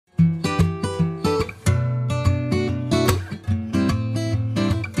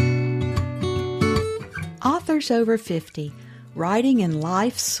Authors Over 50, Writing in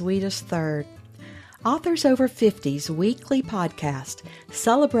Life's Sweetest Third. Authors Over 50's weekly podcast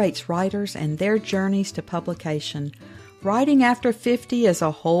celebrates writers and their journeys to publication. Writing after 50 is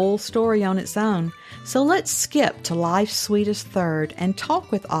a whole story on its own, so let's skip to life's sweetest third and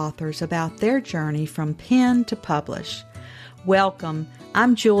talk with authors about their journey from pen to publish. Welcome.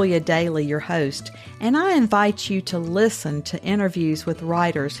 I'm Julia Daly, your host, and I invite you to listen to interviews with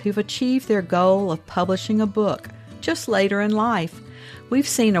writers who've achieved their goal of publishing a book just later in life. We've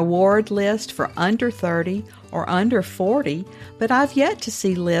seen award lists for under 30 or under 40, but I've yet to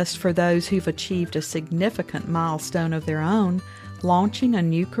see lists for those who've achieved a significant milestone of their own, launching a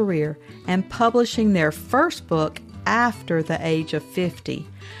new career and publishing their first book after the age of 50.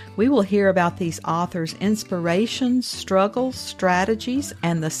 We will hear about these authors' inspirations, struggles, strategies,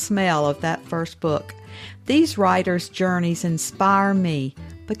 and the smell of that first book. These writers' journeys inspire me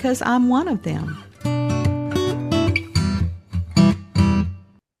because I'm one of them.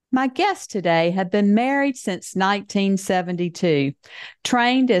 My guests today have been married since 1972.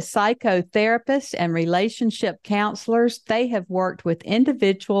 Trained as psychotherapists and relationship counselors, they have worked with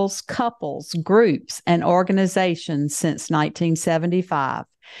individuals, couples, groups, and organizations since 1975.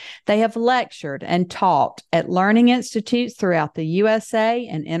 They have lectured and taught at learning institutes throughout the USA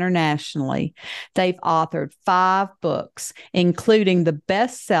and internationally. They've authored 5 books, including the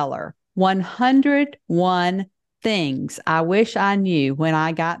bestseller, 101 Things I Wish I Knew When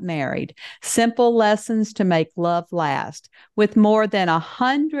I Got Married, Simple Lessons to Make Love Last, with more than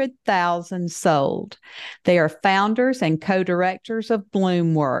 100,000 sold. They are founders and co-directors of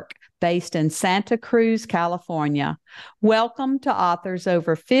Bloomwork, based in Santa Cruz, California. Welcome to Authors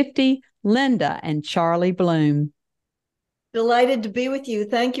Over 50, Linda and Charlie Bloom. Delighted to be with you.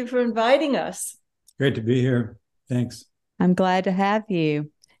 Thank you for inviting us. Great to be here. Thanks. I'm glad to have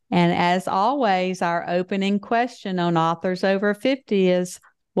you. And as always, our opening question on Authors Over 50 is,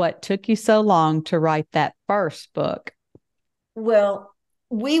 what took you so long to write that first book? Well,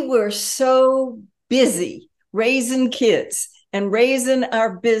 we were so busy raising kids and raising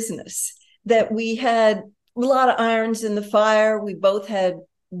our business that we had a lot of irons in the fire. We both had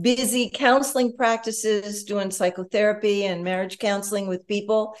busy counseling practices, doing psychotherapy and marriage counseling with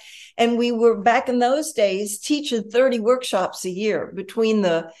people. And we were, back in those days, teaching 30 workshops a year, between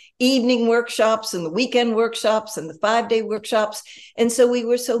the evening workshops and the weekend workshops and the 5-day workshops. And so we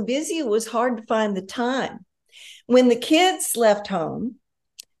were so busy, it was hard to find the time. When the kids left home,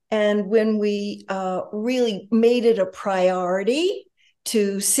 and when we really made it a priority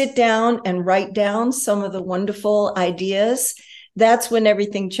to sit down and write down some of the wonderful ideas, that's when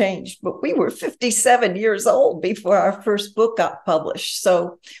everything changed. But we were 57 years old before our first book got published.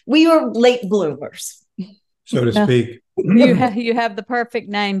 So we were late bloomers, so to speak. You have the perfect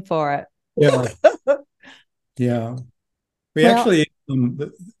name for it. Yeah. Yeah. Actually,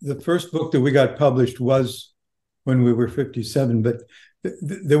 the first book that we got published was when we were 57, but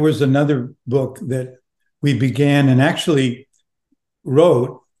there was another book that we began and actually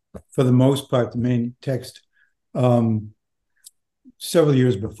wrote, for the most part, the main text, several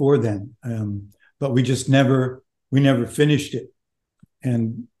years before then, but we never finished it,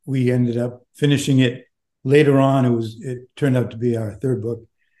 and we ended up finishing it later on. It turned out to be our third book,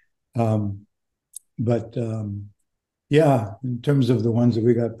 yeah, in terms of the ones that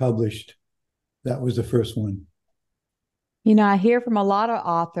we got published, that was the first one. You know, I hear from a lot of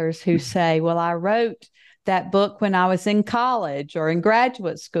authors who say, well, I wrote that book when I was in college or in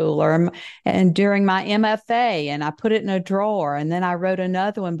graduate school and during my MFA, and I put it in a drawer, and then I wrote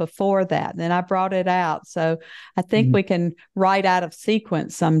another one before that, and then I brought it out. So I think we can write out of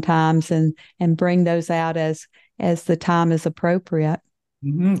sequence sometimes and bring those out as the time is appropriate.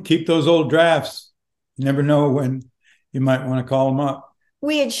 Keep those old drafts. You never know when you might want to call them up.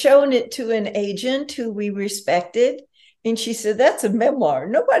 We had shown it to an agent who we respected, and she said, that's a memoir.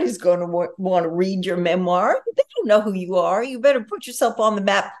 Nobody's going to want to read your memoir. They don't know who you are. You better put yourself on the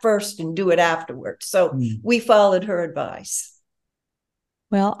map first and do it afterwards. So we followed her advice.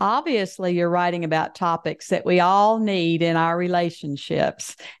 Well, obviously, you're writing about topics that we all need in our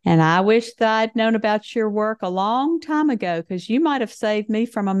relationships. And I wish that I'd known about your work a long time ago, because you might have saved me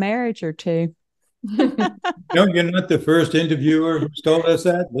from a marriage or two. No, you're not the first interviewer who's told us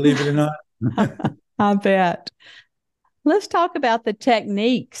that, believe it or not. I bet. Let's talk about the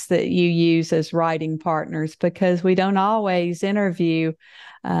techniques that you use as writing partners, because we don't always interview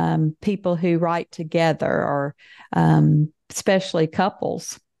people who write together, or especially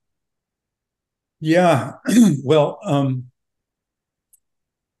couples. Yeah, well,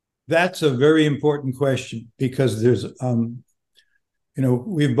 that's a very important question, because there's,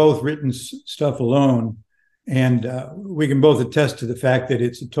 we've both written stuff alone, And we can both attest to the fact that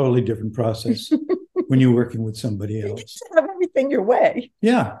it's a totally different process when you're working with somebody else. You have everything your way.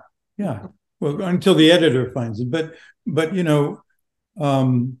 Yeah. Well, until the editor finds it. But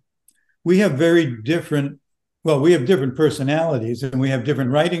we have we have different personalities, and we have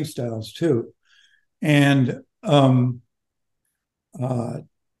different writing styles too. And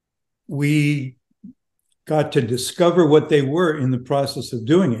we got to discover what they were in the process of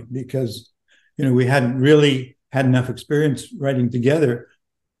doing it, because we hadn't really had enough experience writing together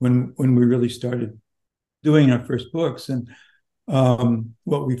when we really started doing our first books. And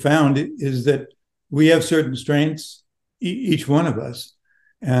what we found is that we have certain strengths, each one of us,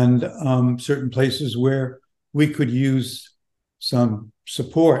 and certain places where we could use some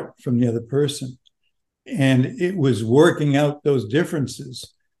support from the other person. And it was working out those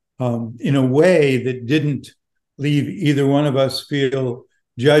differences in a way that didn't leave either one of us feel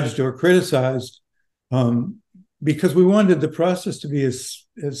judged or criticized, because we wanted the process to be as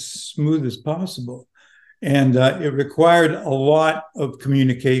smooth as possible. And it required a lot of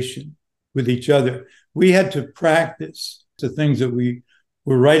communication with each other. We had to practice the things that we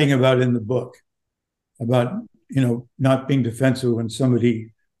were writing about in the book, about, not being defensive when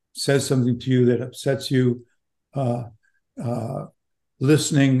somebody says something to you that upsets you,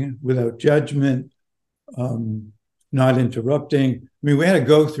 listening without judgment, not interrupting. I mean, we had to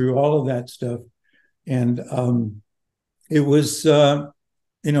go through all of that stuff. And it was,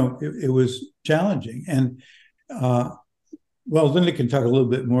 it was challenging. And Linda can talk a little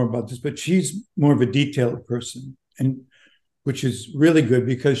bit more about this, but she's more of a detailed person, and which is really good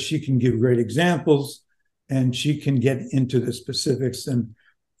because she can give great examples and she can get into the specifics. And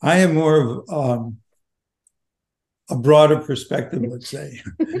I am more of a broader perspective, let's say.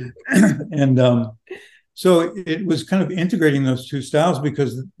 And so it was kind of integrating those two styles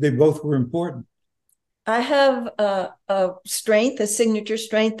because they both were important. I have a strength, a signature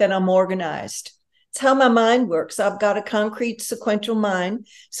strength, that I'm organized. It's how my mind works. I've got a concrete sequential mind.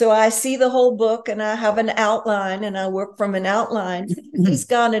 So I see the whole book and I have an outline and I work from an outline. He's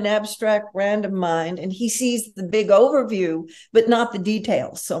got an abstract random mind and he sees the big overview, but not the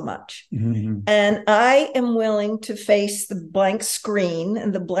details so much. Mm-hmm. And I am willing to face the blank screen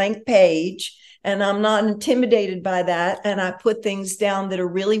and the blank page, and I'm not intimidated by that. And I put things down that are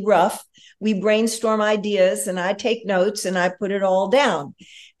really rough. We brainstorm ideas and I take notes and I put it all down.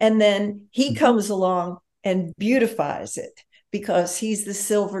 And then he comes along and beautifies it because he's the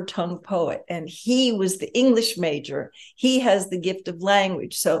silver-tongued poet and he was the English major. He has the gift of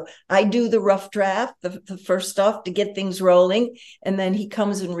language. So I do the rough draft, the first stuff to get things rolling. And then he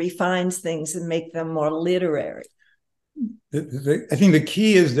comes and refines things and make them more literary. I think the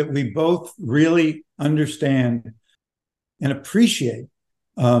key is that we both really understand and appreciate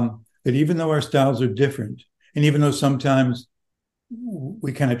that even though our styles are different, and even though sometimes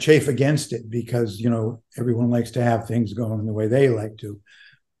we kind of chafe against it because, everyone likes to have things going the way they like to,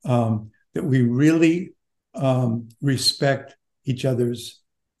 that we really respect each other's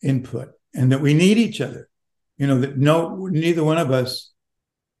input and that we need each other. That neither one of us,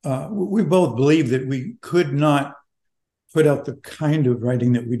 we both believe that we could not put out the kind of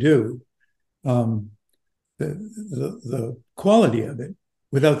writing that we do, the quality of it,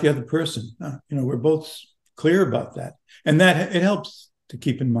 without the other person. We're both clear about that. And that it helps to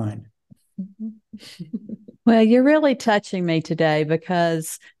keep in mind. Well, you're really touching me today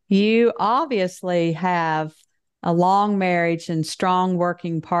because you obviously have a long marriage and strong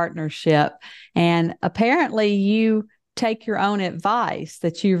working partnership. And apparently you take your own advice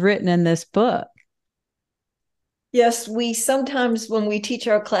that you've written in this book. Yes, we sometimes, when we teach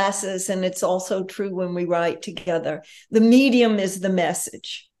our classes, and it's also true when we write together, the medium is the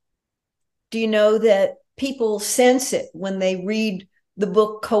message. Do you know that people sense it when they read the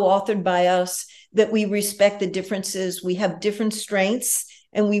book co-authored by us, that we respect the differences, we have different strengths,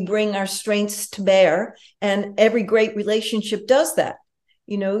 and we bring our strengths to bear. And every great relationship does that.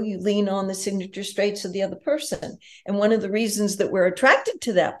 You lean on the signature traits of the other person. And one of the reasons that we're attracted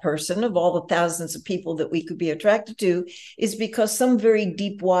to that person, of all the thousands of people that we could be attracted to, is because some very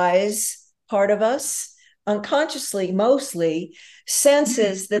deep, wise part of us, unconsciously, mostly,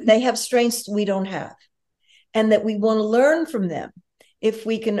 senses that they have strengths we don't have and that we want to learn from them. If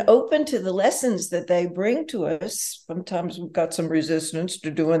we can open to the lessons that they bring to us, sometimes we've got some resistance to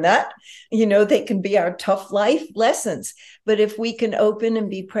doing that. They can be our tough life lessons. But if we can open and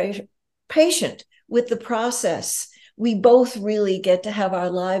be patient with the process, we both really get to have our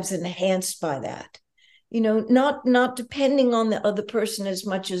lives enhanced by that. Not depending on the other person as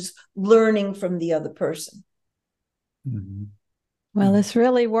much as learning from the other person. Mm-hmm. Well, it's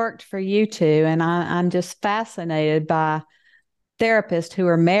really worked for you two, and I'm just fascinated by therapists who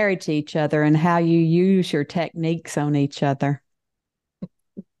are married to each other and how you use your techniques on each other.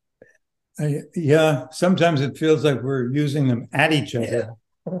 Yeah, sometimes it feels like we're using them at each other.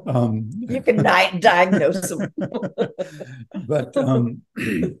 You can diagnose them. But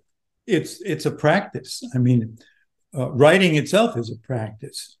it's a practice. I mean, writing itself is a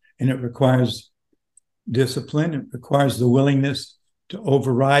practice, and it requires discipline. It requires the willingness to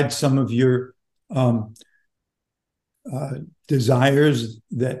override some of your desires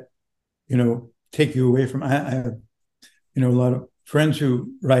that, take you away from. I have, a lot of friends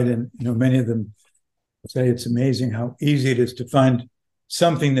who write, and many of them say it's amazing how easy it is to find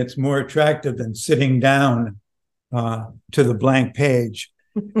something that's more attractive than sitting down to the blank page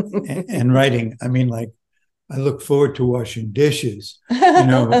and writing. I mean, like, I look forward to washing dishes,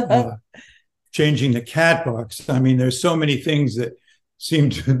 changing the cat box. I mean, there's so many things that seem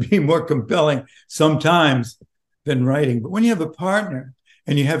to be more compelling sometimes than writing. But when you have a partner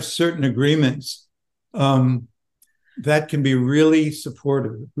and you have certain agreements, that can be really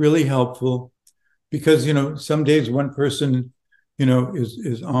supportive, really helpful, because, some days one person,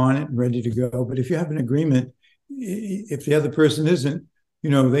 is on it and ready to go. But if you have an agreement, if the other person isn't,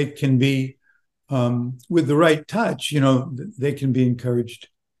 they can be, with the right touch, they can be encouraged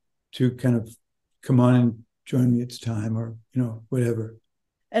to kind of come on and join me, it's time, or, whatever.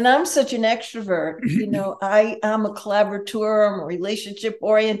 And I'm such an extrovert, I'm a collaborateur, I'm relationship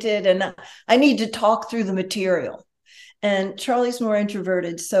oriented, and I need to talk through the material. And Charlie's more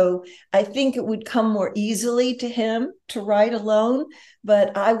introverted. So I think it would come more easily to him to write alone,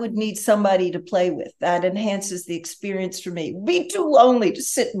 but I would need somebody to play with. That enhances the experience for me. It'd be too lonely to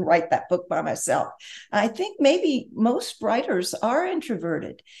sit and write that book by myself. I think maybe most writers are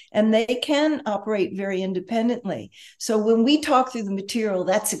introverted and they can operate very independently. So when we talk through the material,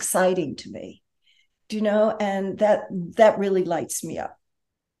 that's exciting to me, and that really lights me up.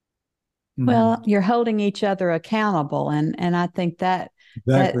 Well, you're holding each other accountable. And I think that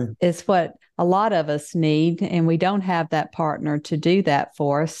exactly. That is what a lot of us need. And we don't have that partner to do that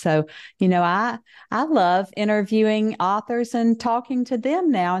for us. So, I love interviewing authors and talking to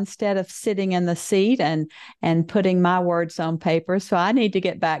them now instead of sitting in the seat and putting my words on paper. So I need to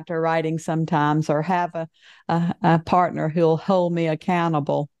get back to writing sometimes, or have a partner who'll hold me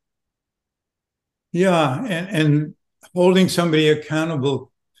accountable. Yeah. And holding somebody accountable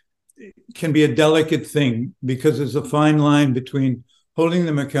can be a delicate thing, because there's a fine line between holding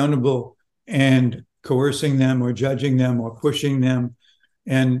them accountable and coercing them or judging them or pushing them.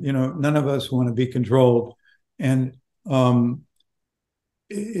 And, none of us want to be controlled. And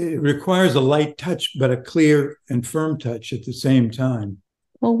it requires a light touch, but a clear and firm touch at the same time.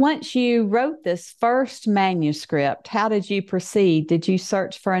 Well, once you wrote this first manuscript, how did you proceed? Did you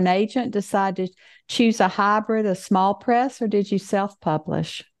search for an agent, decide to choose a hybrid, a small press, or did you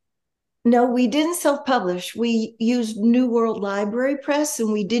self-publish? No, we didn't self-publish. We used New World Library Press,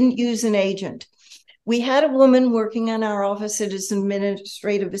 and we didn't use an agent. We had a woman working in our office as an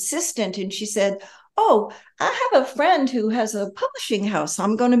administrative assistant, and she said, "Oh, I have a friend who has a publishing house.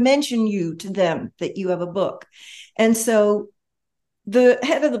 I'm going to mention you to them, that you have a book." And so the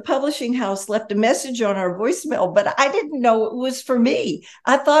head of the publishing house left a message on our voicemail, but I didn't know it was for me.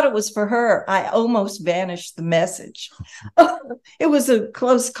 I thought it was for her. I almost vanished the message. It was a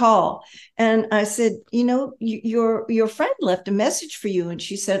close call. And I said, your friend left a message for you. And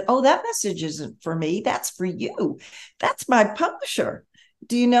she said, "Oh, that message isn't for me. That's for you. That's my publisher.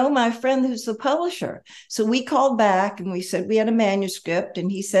 Do you know my friend who's the publisher?" So we called back and we said we had a manuscript,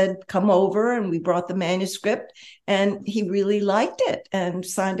 and he said, "Come over." And we brought the manuscript, and he really liked it and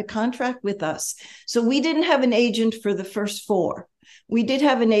signed a contract with us. So we didn't have an agent for the first 4. We did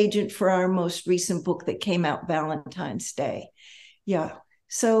have an agent for our most recent book that came out Valentine's Day. Yeah.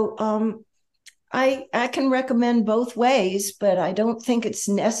 So I can recommend both ways, but I don't think it's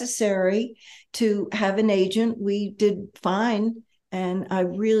necessary to have an agent. We did fine. And I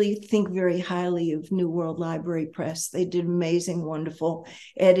really think very highly of New World Library Press. They did an amazing, wonderful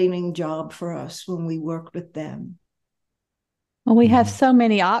editing job for us when we worked with them. Well, we have so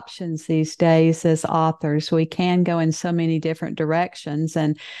many options these days as authors. We can go in so many different directions.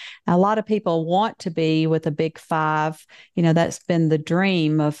 And a lot of people want to be with a big 5. That's been the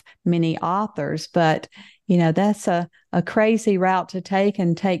dream of many authors. But that's a crazy route to take,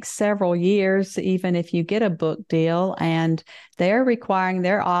 and takes several years, even if you get a book deal. And they're requiring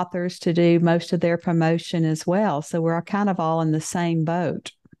their authors to do most of their promotion as well. So we're kind of all in the same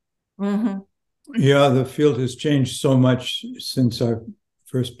boat. Mm-hmm. Yeah, the field has changed so much since our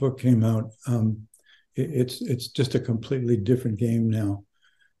first book came out. it's just a completely different game now.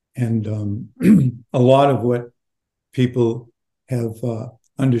 And a lot of what people have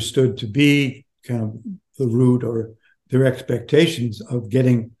understood to be kind of the root or their expectations of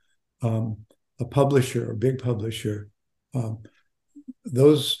getting a publisher, a big publisher,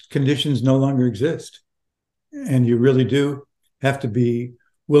 those conditions no longer exist. And you really do have to be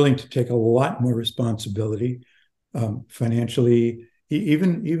willing to take a lot more responsibility financially,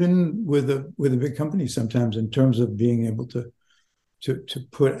 even with a big company sometimes, in terms of being able to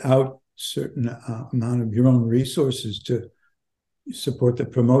put out certain amount of your own resources to support the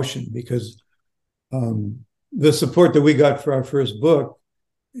promotion, because the support that we got for our first book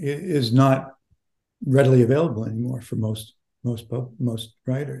is not readily available anymore for most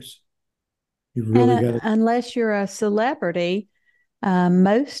writers. You really got to, unless you're a celebrity,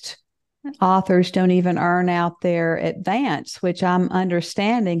 most authors don't even earn out their advance, which I'm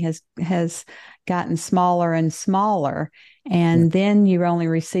understanding has gotten smaller and smaller. And then you only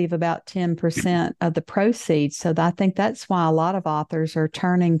receive about 10% of the proceeds. So I think that's why a lot of authors are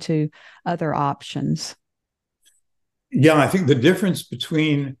turning to other options. Yeah, I think the difference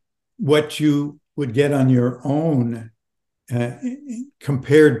between what you would get on your own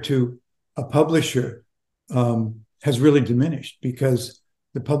compared to a publisher has really diminished, because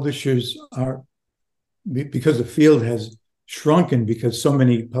the publishers because the field has shrunken, because so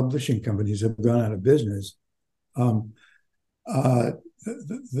many publishing companies have gone out of business.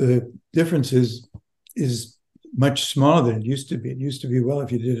 The difference is much smaller than it used to be. It used to be, well,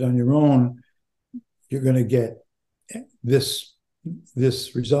 if you did it on your own, you're going to get this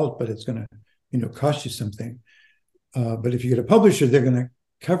result, but it's going to cost you something. But if you get a publisher, they're going to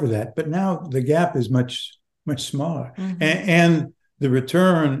cover that. But now the gap is much smaller, and the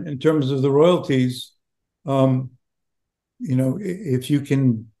return in terms of the royalties, if you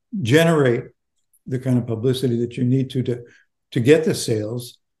can generate the kind of publicity that you need to get the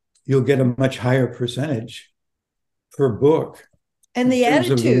sales, you'll get a much higher percentage per book. And the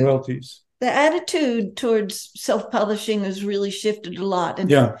attitude of the royalties. The attitude towards self-publishing has really shifted a lot.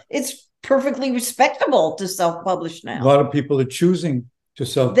 And it's perfectly respectable to self-publish now. A lot of people are choosing to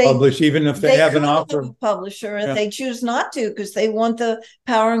self-publish, even if they have an offer. A publisher, and they choose not to because they want the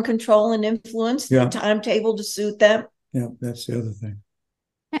power and control and influence, the timetable to suit them. Yeah, that's the other thing.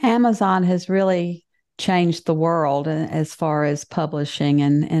 Amazon has really changed the world as far as publishing,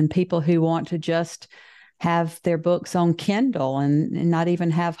 and people who want to just have their books on Kindle and not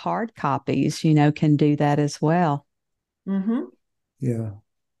even have hard copies, can do that as well. Mm-hmm.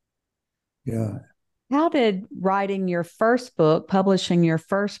 Yeah. How did writing your first book, publishing your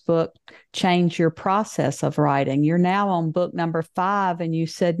first book, change your process of writing? You're now on book number 5, and you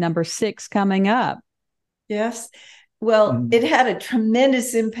said number 6 coming up. Yes. Well, it had a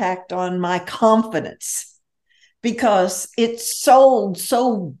tremendous impact on my confidence because it sold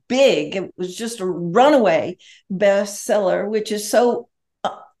so big. It was just a runaway bestseller, which is so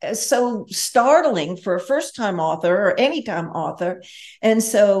startling for a first-time author or any-time author. And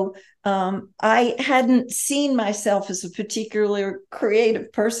so I hadn't seen myself as a particularly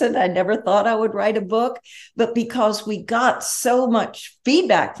creative person. I never thought I would write a book, but because we got so much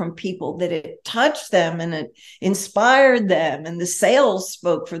feedback from people that it touched them and it inspired them, and the sales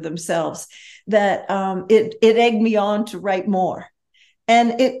spoke for themselves, that it egged me on to write more.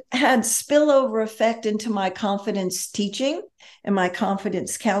 And it had spillover effect into my confidence teaching and my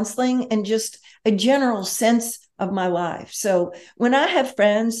confidence counseling and just a general sense of my life. So when I have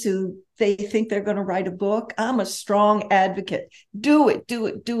friends who they think they're going to write a book, I'm a strong advocate. Do it,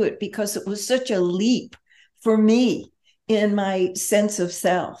 because it was such a leap for me in my sense of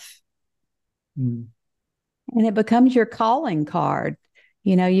self. And it becomes your calling card.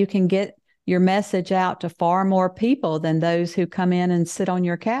 You can get your message out to far more people than those who come in and sit on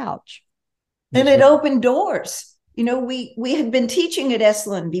your couch. And it opened doors. We had been teaching at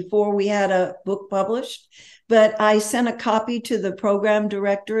Esalen before we had a book published, but I sent a copy to the program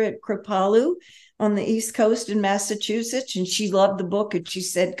director at Kripalu on the East Coast in Massachusetts, and she loved the book, and she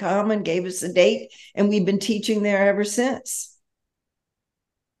said, come, and gave us a date, and we've been teaching there ever since.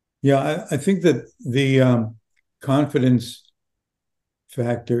 Yeah, I think that the confidence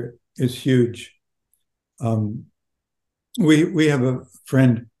factor is huge. We have a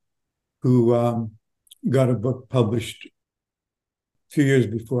friend who got a book published a few years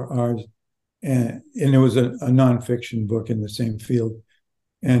before ours, and it was a nonfiction book in the same field.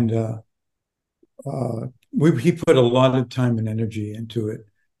 And he put a lot of time and energy into it.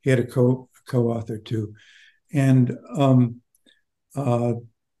 He had a co-author too. And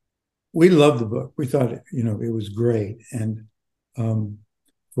we loved the book. We thought, it was great. And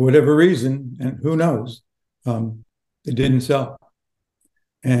for whatever reason, and who knows, it didn't sell.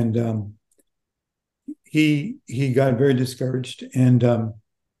 And he got very discouraged, and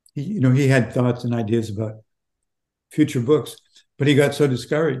he had thoughts and ideas about future books, but he got so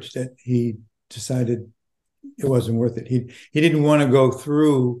discouraged that he decided it wasn't worth it. He didn't want to go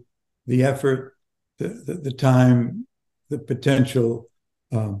through the effort, the time, the potential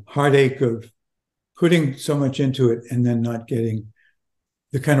heartache of putting so much into it and then not getting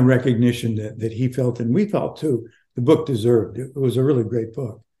the kind of recognition that he felt and we felt too the book deserved. It was a really great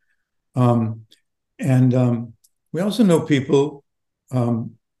book. And we also know people,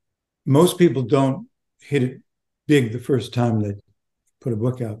 most people don't hit it big the first time they put a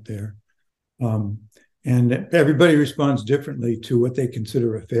book out there. And everybody responds differently to what they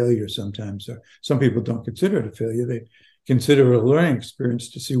consider a failure sometimes. So some people don't consider it a failure. They consider it a learning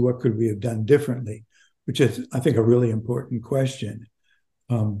experience to see what could we have done differently, which is, I think, a really important question,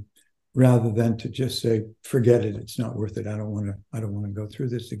 rather than to just say, forget it, it's not worth it. I don't want to go through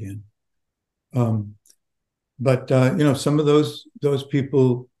this again. But some of those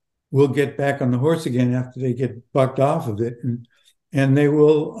people will get back on the horse again after they get bucked off of it, and they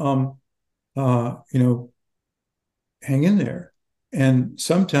will hang in there. And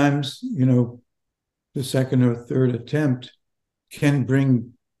sometimes, the second or third attempt can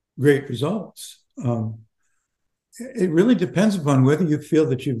bring great results. It really depends upon whether you feel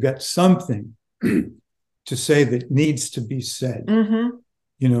that you've got something to say that needs to be said. Mm-hmm.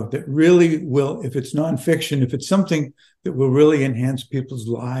 That really will, if it's nonfiction, if it's something that will really enhance people's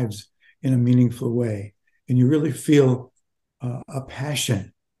lives in a meaningful way, and you really feel a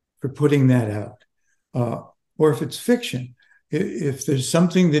passion for putting that out, or if it's fiction, if there's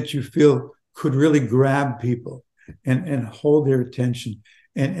something that you feel could really grab people and hold their attention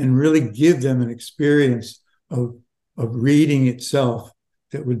and really give them an experience of reading itself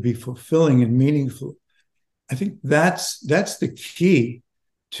that would be fulfilling and meaningful. I think that's the key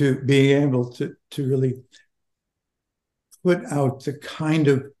to being able to really put out the kind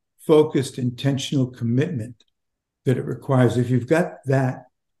of focused, intentional commitment that it requires. If you've got that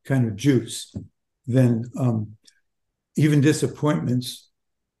kind of juice, then even disappointments,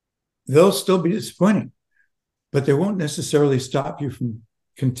 they'll still be disappointing, but they won't necessarily stop you from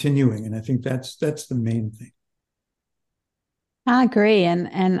continuing. And I think that's the main thing. I agree.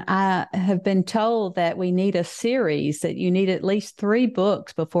 And I have been told that we need a series, that you need at least 3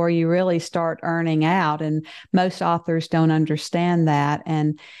 books before you really start earning out. And most authors don't understand that.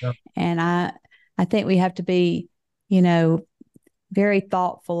 And I think we have to be, very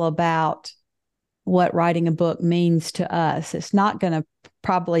thoughtful about what writing a book means to us. It's not going to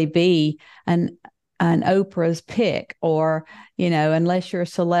probably be an Oprah's pick, or, unless you're a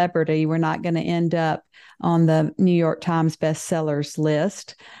celebrity, we're not going to end up on the New York Times bestsellers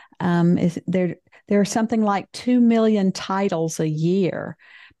list. There are something like 2 million titles a year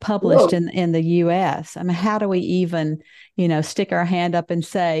published in the U.S. I mean, how do we even, stick our hand up and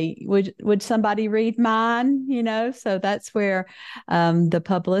say, would somebody read mine? So that's where the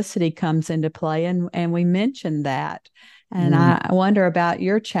publicity comes into play, and we mentioned that. And I wonder about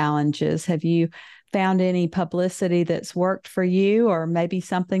your challenges. Have you found any publicity that's worked for you, or maybe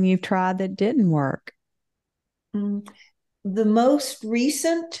something you've tried that didn't work? The most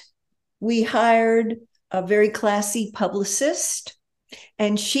recent, we hired a very classy publicist,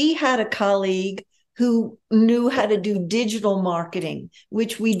 and she had a colleague who knew how to do digital marketing,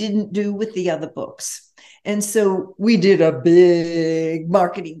 which we didn't do with the other books. And so we did a big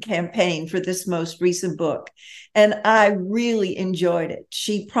marketing campaign for this most recent book, and I really enjoyed it.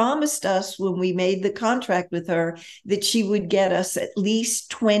 She promised us when we made the contract with her that she would get us at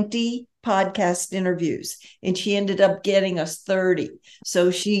least 20 podcast interviews, and she ended up getting us 30.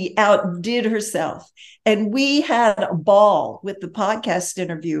 So she outdid herself. And we had a ball with the podcast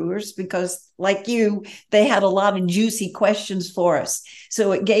interviewers because, like you, they had a lot of juicy questions for us.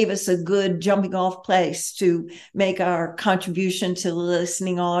 So it gave us a good jumping off place to make our contribution to the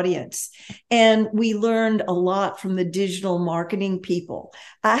listening audience. And we learned a lot from the digital marketing people.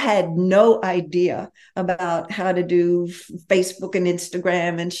 I had no idea about how to do Facebook and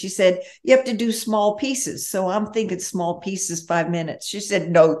Instagram. And she said, you have to do small pieces. So I'm thinking small pieces, 5 minutes. She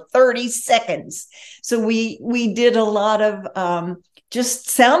said, no, 30 seconds. So we did a lot of just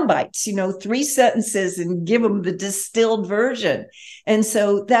sound bites, 3 sentences, and give them the distilled version. And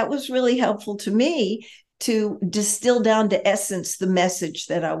so that was really helpful to me to distill down to essence the message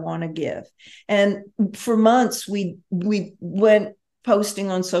that I want to give. And for months, we went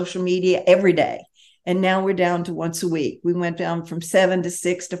posting on social media every day. And now we're down to once a week. We went down from 7 to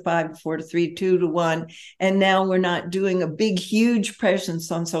 6 to 5 to 4 to 3 to 2 to 1. And now we're not doing a big, huge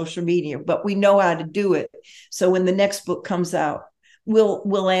presence on social media, but we know how to do it. So when the next book comes out,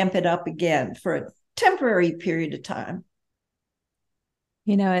 we'll amp it up again for a temporary period of time.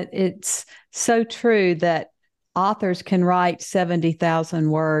 You know, it's so true that authors can write 70,000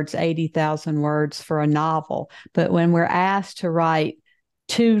 words, 80,000 words for a novel. But when we're asked to write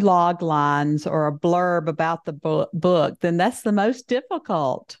 2 log lines or a blurb about the book, then that's the most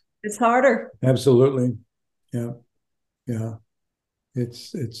difficult. It's harder. Absolutely. Yeah. Yeah.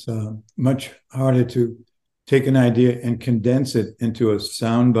 It's much harder to take an idea and condense it into a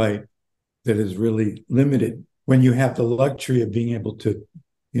soundbite that is really limited when you have the luxury of being able to,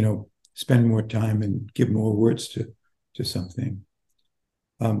 spend more time and give more words to something.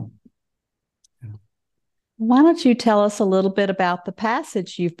 Why don't you tell us a little bit about the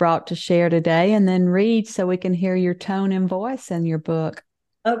passage you've brought to share today, and then read so we can hear your tone and voice in your book?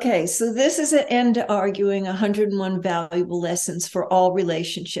 Okay, so this is an end to arguing 101 valuable lessons for all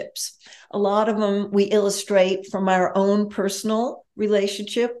relationships. A lot of them we illustrate from our own personal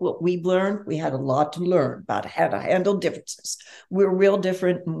relationship. What we've learned, we had a lot to learn about how to handle differences. We're real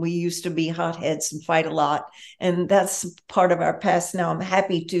different, and we used to be hotheads and fight a lot. And that's part of our past now, I'm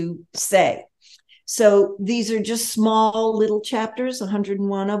happy to say. So these are just small little chapters,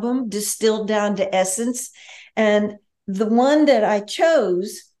 101 of them, distilled down to essence. And the one that I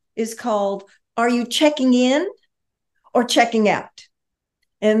chose is called, Are You Checking In or Checking Out?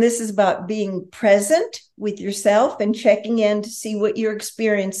 And this is about being present with yourself and checking in to see what you're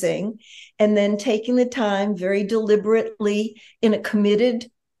experiencing, and then taking the time very deliberately in a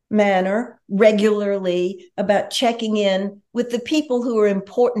committed manner regularly about checking in with the people who are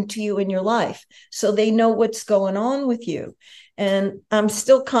important to you in your life so they know what's going on with you. And I'm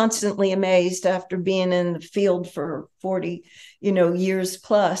still constantly amazed after being in the field for 40, years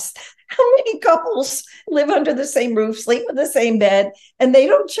plus, how many couples live under the same roof, sleep in the same bed, and they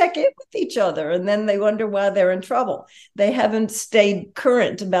don't check in with each other. And then they wonder why they're in trouble. They haven't stayed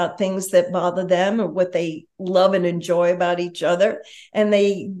current about things that bother them or what they love and enjoy about each other. And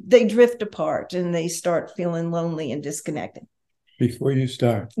they drift apart and they start feeling lonely and disconnected. Before you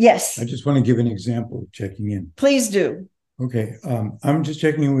start, yes, I just want to give an example of checking in. Please do. Okay, I'm just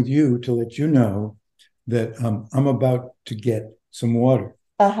checking in with you to let you know that I'm about to get some water.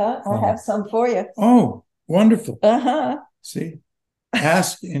 I have some for you. Oh, wonderful. See,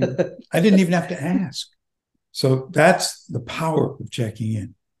 ask, and I didn't even have to ask. So that's the power of checking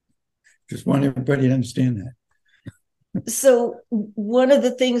in. Just want everybody to understand that. So one of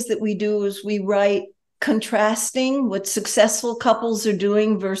the things that we do is we write contrasting what successful couples are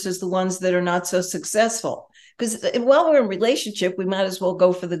doing versus the ones that are not so successful. Because while we're in a relationship, we might as well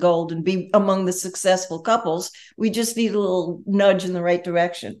go for the gold and be among the successful couples. We just need a little nudge in the right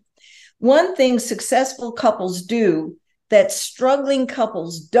direction. One thing successful couples do that struggling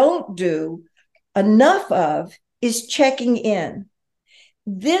couples don't do enough of is checking in.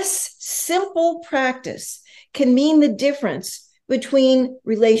 This simple practice can mean the difference between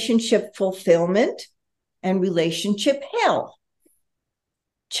relationship fulfillment and relationship hell.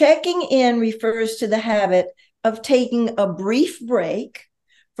 Checking in refers to the habit of taking a brief break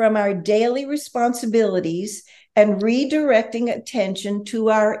from our daily responsibilities and redirecting attention to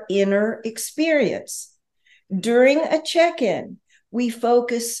our inner experience. During a check-in, we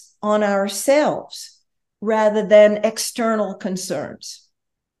focus on ourselves rather than external concerns.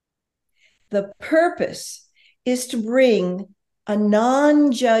 The purpose is to bring a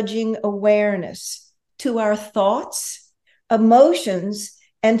non-judging awareness to our thoughts, emotions,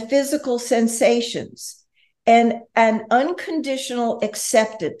 and physical sensations, and an unconditional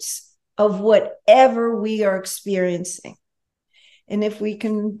acceptance of whatever we are experiencing. And if we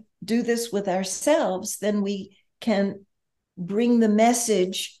can do this with ourselves, then we can bring the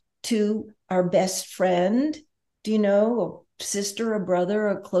message to our best friend, a sister, a brother,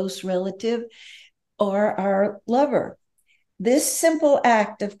 a close relative, or our lover. This simple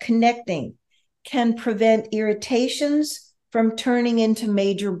act of connecting can prevent irritations from turning into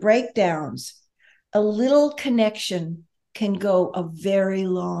major breakdowns. A little connection can go a very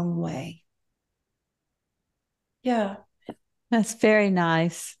long way. Yeah. That's very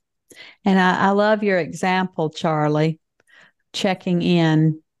nice. And I love your example, Charlie, checking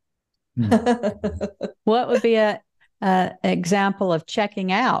in. What would be an example of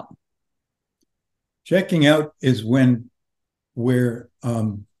checking out? Checking out is when we're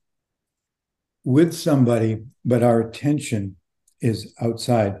with somebody, but our attention is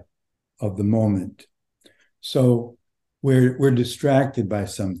outside of the moment. So we're distracted by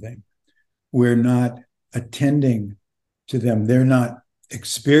something. we're not attending to them. They're not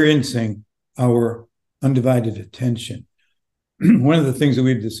experiencing our undivided attention. One of the things that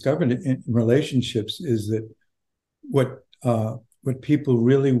we've discovered in relationships is that what most people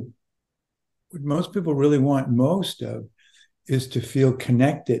really want most of is to feel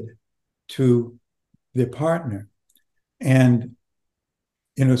connected to their partner. And,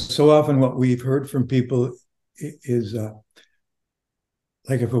 so often what we've heard from people is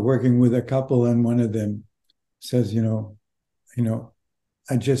like if we're working with a couple and one of them says,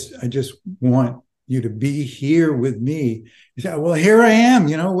 I just want you to be here with me. You say, well, here I am,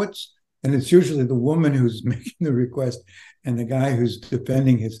 and it's usually the woman who's making the request and the guy who's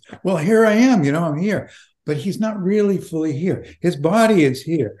defending well, here I am, I'm here. But he's not really fully here. His body is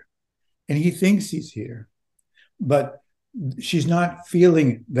here and he thinks he's here, but she's not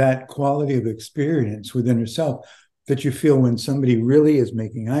feeling that quality of experience within herself that you feel when somebody really is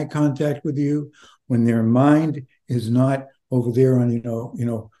making eye contact with you, when their mind is not over there on,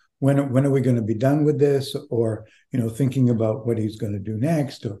 when are we going to be done with this, or, thinking about what he's going to do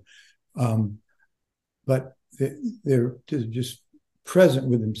next, or, but they're just present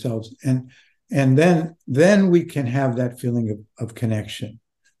with themselves. And then we can have that feeling of connection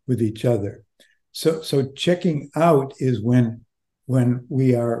with each other. So checking out is when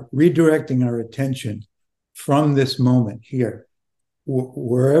we are redirecting our attention from this moment here,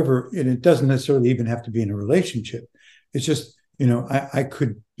 wherever, and it doesn't necessarily even have to be in a relationship. It's just, I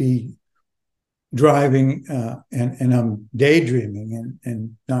could be driving and I'm daydreaming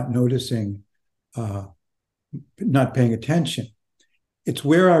and not noticing, not paying attention. It's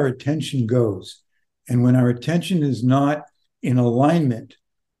where our attention goes. And when our attention is not in alignment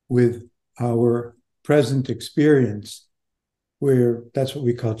with our present experience, that's what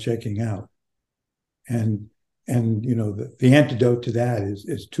we call checking out. And the antidote to that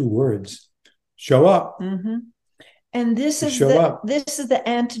is two words: show up. Mm-hmm. And this is the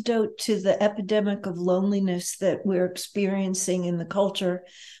antidote to the epidemic of loneliness that we're experiencing in the culture.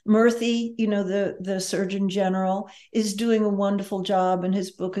 Murthy, the Surgeon General, is doing a wonderful job, and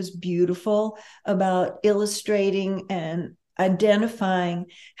his book is beautiful about illustrating and identifying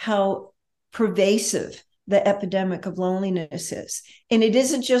how pervasive the epidemic of loneliness is. And it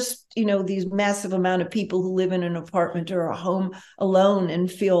isn't just, these massive amount of people who live in an apartment or a home alone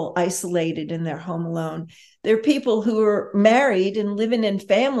and feel isolated in their home alone. There are people who are married and living in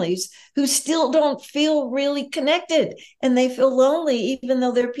families who still don't feel really connected, and they feel lonely, even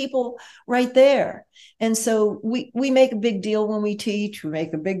though there are people right there. And so we make a big deal when we teach, we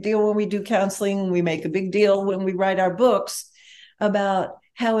make a big deal when we do counseling, we make a big deal when we write our books about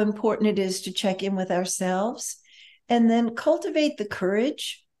how important it is to check in with ourselves and then cultivate the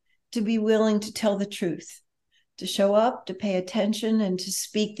courage to be willing to tell the truth, to show up, to pay attention, and to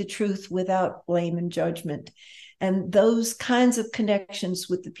speak the truth without blame and judgment. And those kinds of connections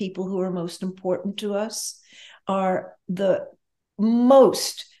with the people who are most important to us are the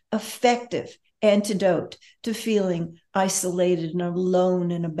most effective antidote to feeling isolated and alone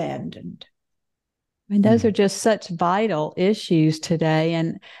and abandoned. I mean, those are just such vital issues today.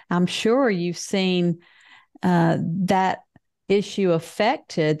 And I'm sure you've seen that issue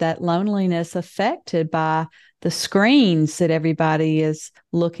affected, that loneliness affected by the screens that everybody is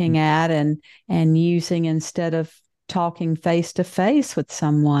looking at and using instead of talking face to face with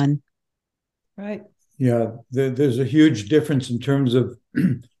someone. Right. Yeah, there's a huge difference in terms of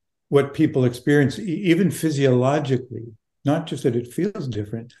what people experience, even physiologically, not just that it feels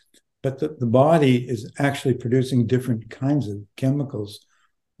different, but the body is actually producing different kinds of chemicals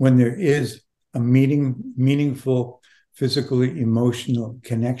when there is a meaningful physical, emotional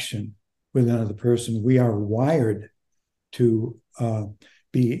connection with another person. We are wired to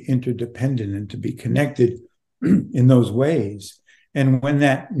be interdependent and to be connected in those ways. And when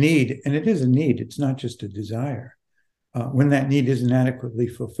that need, and it is a need, it's not just a desire, when that need isn't adequately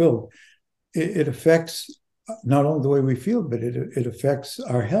fulfilled, it affects not only the way we feel, but it affects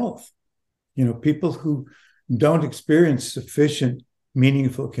our health. People who don't experience sufficient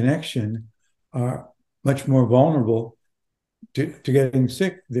meaningful connection are much more vulnerable to getting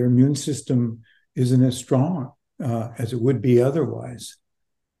sick. Their immune system isn't as strong as it would be otherwise.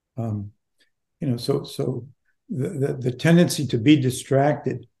 So the tendency to be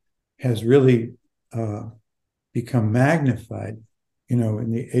distracted has really become magnified,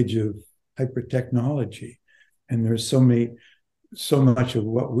 in the age of hyper-technology. And there's so much of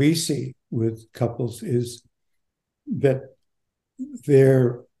what we see with couples is that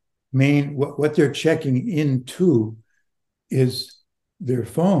their main, what they're checking into is their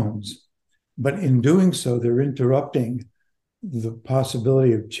phones. But in doing so, they're interrupting the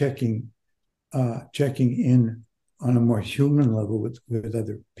possibility of checking checking in on a more human level with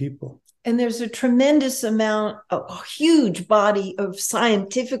other people. And there's a tremendous amount, a huge body of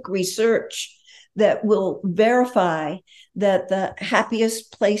scientific research that will verify that the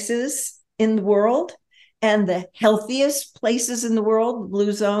happiest places in the world and the healthiest places in the world,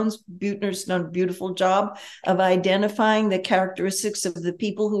 blue zones, Buettner's done a beautiful job of identifying the characteristics of the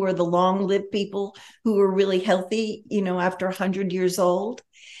people who are the long-lived people who are really healthy, after 100 years old.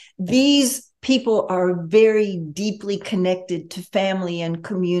 These people are very deeply connected to family and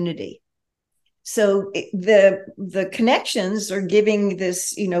community. So the connections are giving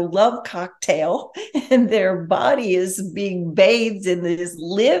this, love cocktail, and their body is being bathed in these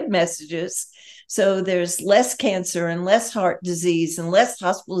live messages. So there's less cancer and less heart disease and less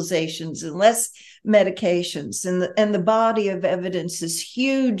hospitalizations and less medications. And the body of evidence is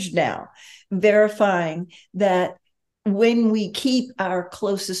huge now, verifying that when we keep our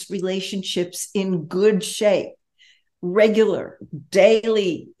closest relationships in good shape, regular,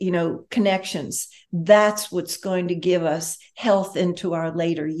 daily, connections, that's what's going to give us health into our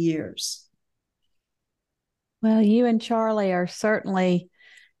later years. Well, you and Charlie are certainly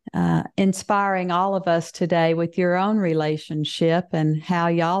inspiring all of us today with your own relationship and how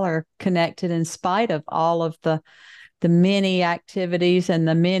y'all are connected in spite of all of the many activities and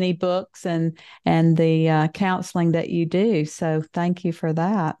the many books and the counseling that you do. So thank you for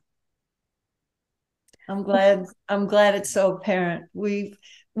that. I'm glad it's so apparent. We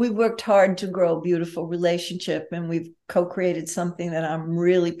worked hard to grow a beautiful relationship, and we've co-created something that I'm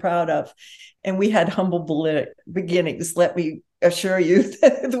really proud of. And we had humble beginnings. Let me assure you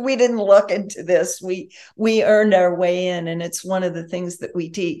that we didn't luck into this. We earned our way in, and it's one of the things that we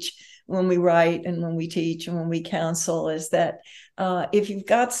teach when we write and when we teach and when we counsel, is that if you've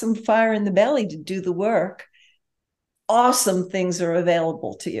got some fire in the belly to do the work, awesome things are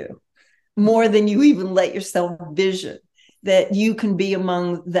available to you, more than you even let yourself vision, that you can be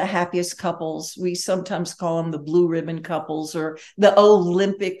among the happiest couples. We sometimes call them the blue ribbon couples or the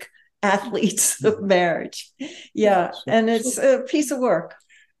Olympic athletes of marriage. Yeah. And it's a piece of work.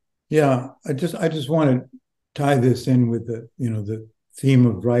 Yeah. I just want to tie this in with the theme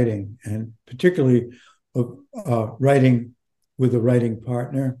of writing, and particularly of writing with a writing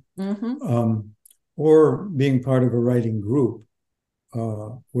partner, or being part of a writing group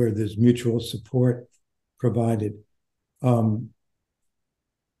where there's mutual support provided.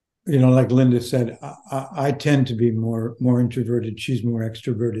 Like Linda said, I tend to be more introverted. She's more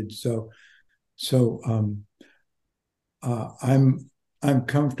extroverted. So I'm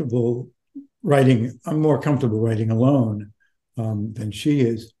comfortable writing. I'm more comfortable writing alone than she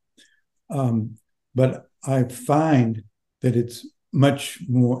is. But I find that it's much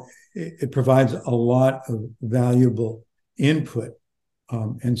more. It provides a lot of valuable input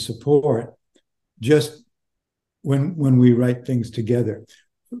and support just when we write things together.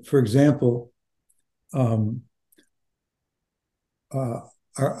 For example, our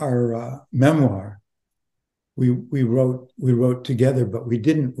memoir, we wrote together, but we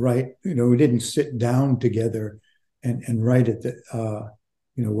didn't write. We didn't sit down together and write it.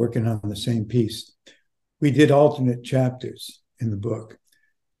 Working on the same piece. We did alternate chapters in the book.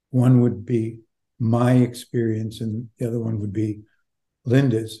 One would be my experience, and the other one would be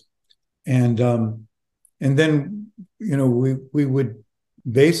Linda's, and then we would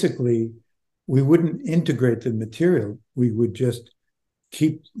basically, we wouldn't integrate the material. We would just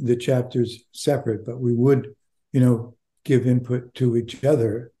keep the chapters separate, but we would give input to each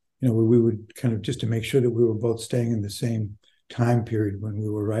other. We would kind of, just to make sure that we were both staying in the same time period when we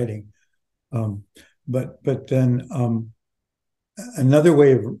were writing. But then another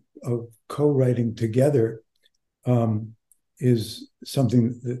way of co-writing together is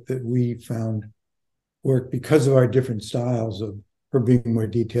something that we found worked because of our different styles, of her being more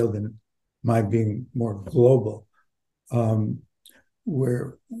detailed and my being more global,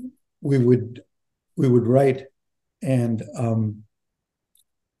 where we would write and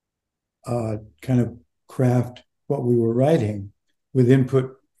kind of craft what we were writing with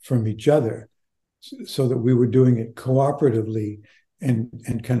input from each other, so that we were doing it cooperatively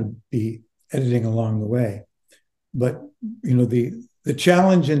and kind of be editing along the way. But the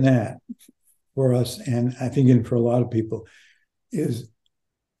challenge in that for us, and I think for a lot of people, is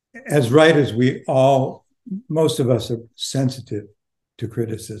as writers, most of us are sensitive to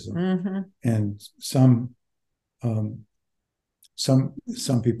criticism, and some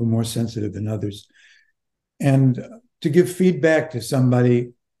people more sensitive than others. And to give feedback to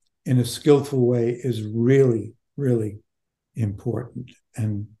somebody in a skillful way is really, really important.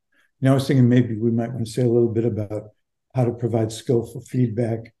 And I was thinking maybe we might want to say a little bit about how to provide skillful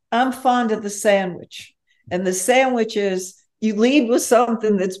feedback I'm fond of the sandwich. And the sandwich is you lead with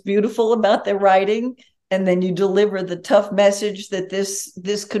something that's beautiful about their writing, and then you deliver the tough message that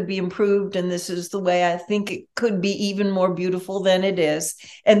this could be improved, and this is the way I think it could be even more beautiful than it is.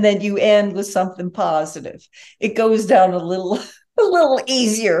 And then you end with something positive. It goes down a little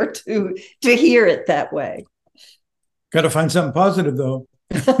easier to hear it that way. Got to find something positive, though.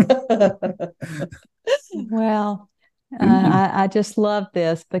 Well, I just love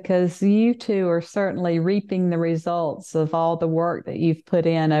this because you two are certainly reaping the results of all the work that you've put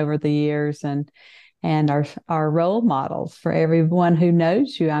in over the years, and are role models for everyone who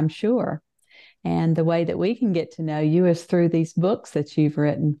knows you, I'm sure. And the way that we can get to know you is through these books that you've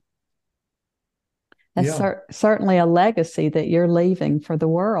written. That's certainly a legacy that you're leaving for the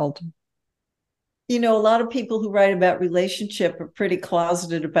world. A lot of people who write about relationship are pretty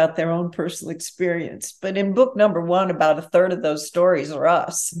closeted about their own personal experience. But in book number 1, about a third of those stories are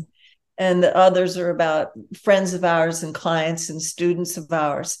us. And the others are about friends of ours and clients and students of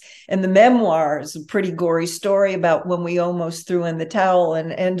ours. And the memoir is a pretty gory story about when we almost threw in the towel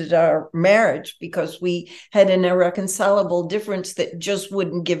and ended our marriage because we had an irreconcilable difference that just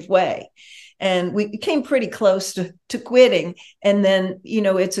wouldn't give way. And we came pretty close to quitting. And then,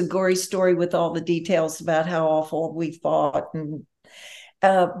 it's a gory story with all the details about how awful we fought.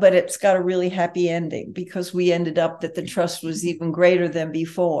 But it's got a really happy ending because we ended up that the trust was even greater than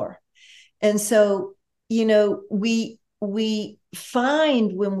before. And so, we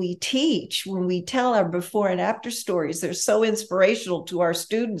find when we teach, when we tell our before and after stories, they're so inspirational to our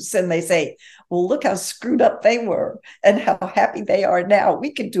students. And they say, well, look how screwed up they were and how happy they are now.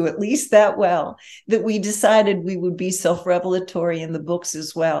 We could do at least that well, that we decided we would be self-revelatory in the books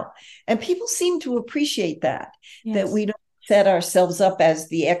as well. And people seem to appreciate that, that we don't set ourselves up as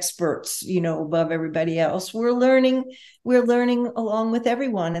the experts, above everybody else. We're learning along with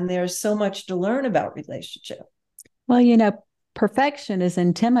everyone. And there's so much to learn about relationship. Well, perfection is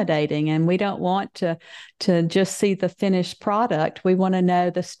intimidating, and we don't want to just see the finished product. We want to know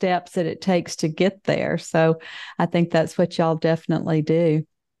the steps that it takes to get there. So I think that's what y'all definitely do.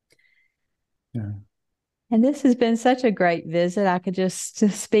 Yeah. And this has been such a great visit. I could just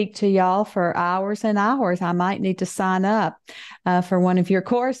speak to y'all for hours and hours. I might need to sign up for one of your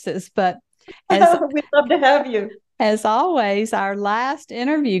courses, but we'd love to have you. As always, our last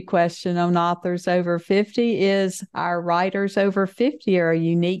interview question on Authors Over 50 is, our writers over 50 are a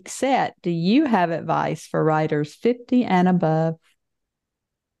unique set. Do you have advice for writers 50 and above?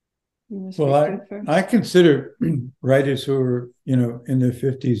 Well, I consider writers who are, in their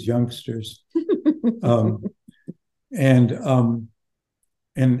 50s youngsters. And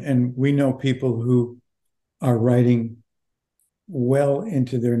we know people who are writing well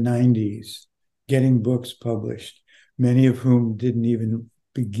into their 90s, getting books published, many of whom didn't even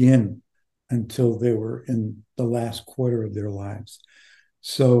begin until they were in the last quarter of their lives.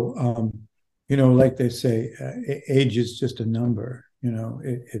 So, like they say, age is just a number.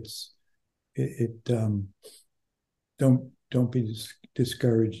 Don't be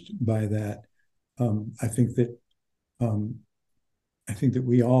discouraged by that. I think that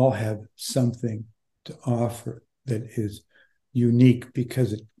we all have something to offer that is unique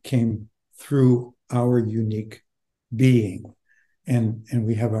because it came through our unique being, and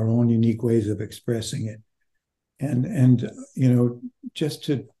we have our own unique ways of expressing it, and just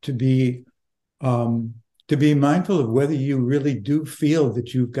to be mindful of whether you really do feel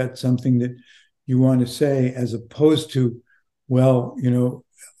that you've got something that you want to say, as opposed to, well,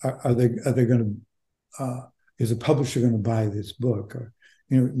 are they going to is a publisher going to buy this book? Or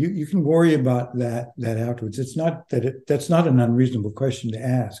you can worry about that afterwards. It's not that's not an unreasonable question to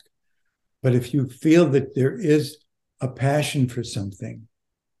ask, but if you feel that there is a passion for something,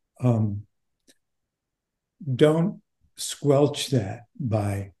 don't squelch that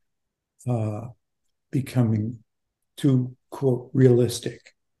by becoming too, quote,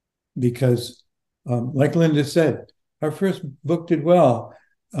 realistic. Because like Linda said, our first book did well,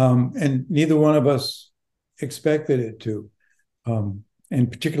 and neither one of us expected it to.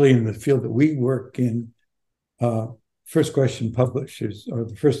 And particularly in the field that we work in, first question publishers, or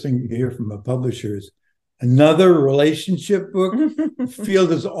the first thing you hear from a publisher is, another relationship book? The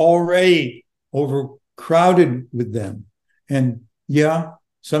field is already overcrowded with them. And yeah,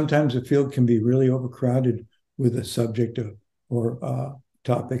 sometimes the field can be really overcrowded with a subject or a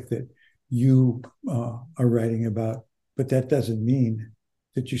topic that you are writing about, but that doesn't mean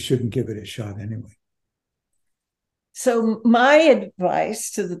that you shouldn't give it a shot anyway. So my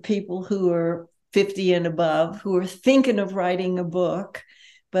advice to the people who are 50 and above, who are thinking of writing a book,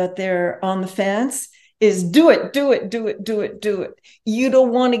 but they're on the fence, is do it, do it, do it, do it, do it. You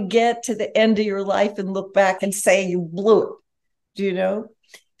don't want to get to the end of your life and look back and say you blew it, you know?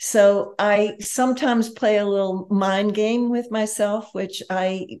 So I sometimes play a little mind game with myself, which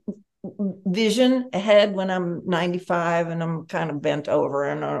I vision ahead when I'm 95 and I'm kind of bent over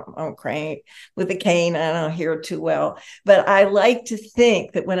and I'm crying with a cane and I don't hear too well. But I like to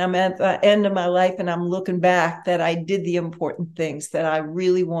think that when I'm at the end of my life and I'm looking back, that I did the important things that I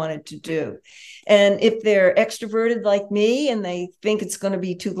really wanted to do. And if they're extroverted like me and they think it's going to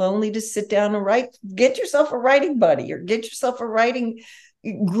be too lonely to sit down and write, get yourself a writing buddy or get yourself a writing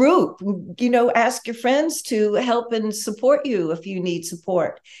group. Ask your friends to help and support you if you need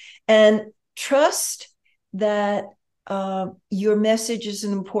support. And trust that your message is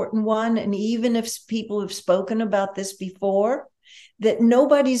an important one. And even if people have spoken about this before, that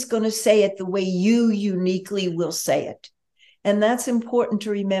nobody's going to say it the way you uniquely will say it. And that's important to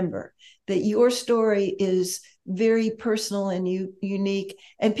remember, that your story is very personal and unique,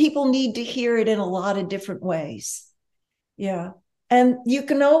 and people need to hear it in a lot of different ways. Yeah. And you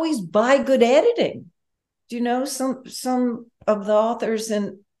can always buy good editing. Some of the authors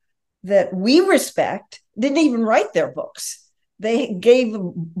that we respect didn't even write their books. They gave a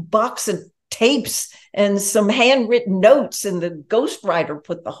box of tapes and some handwritten notes, and the ghostwriter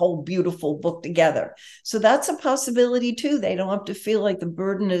put the whole beautiful book together. So that's a possibility too. They don't have to feel like the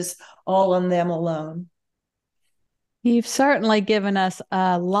burden is all on them alone. You've certainly given us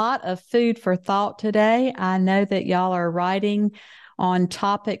a lot of food for thought today. I know that y'all are writing on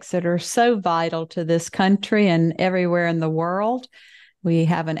topics that are so vital to this country and everywhere in the world. We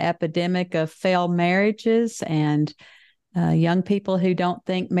have an epidemic of failed marriages and young people who don't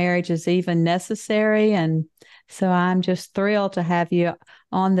think marriage is even necessary. And so I'm just thrilled to have you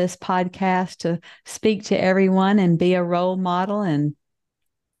on this podcast to speak to everyone and be a role model, and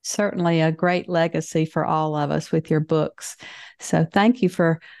certainly a great legacy for all of us with your books. So thank you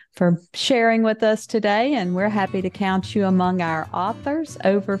for sharing with us today, and we're happy to count you among our authors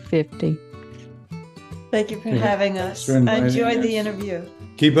over 50. Thank you for having us. I enjoyed the interview.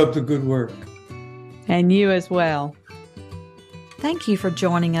 Keep up the good work. And you as well. Thank you for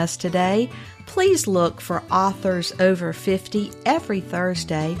joining us today. Please look for Authors Over 50 every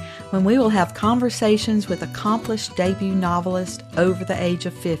Thursday, when we will have conversations with accomplished debut novelists over the age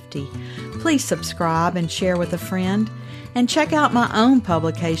of 50. Please subscribe and share with a friend. And check out my own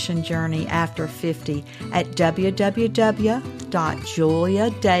publication journey after 50 at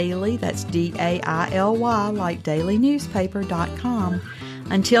www.juliadaily, that's DAILY, like dailynewspaper.com.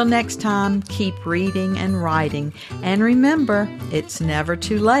 Until next time, keep reading and writing. And remember, it's never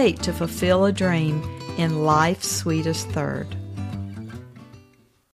too late to fulfill a dream in life's sweetest third.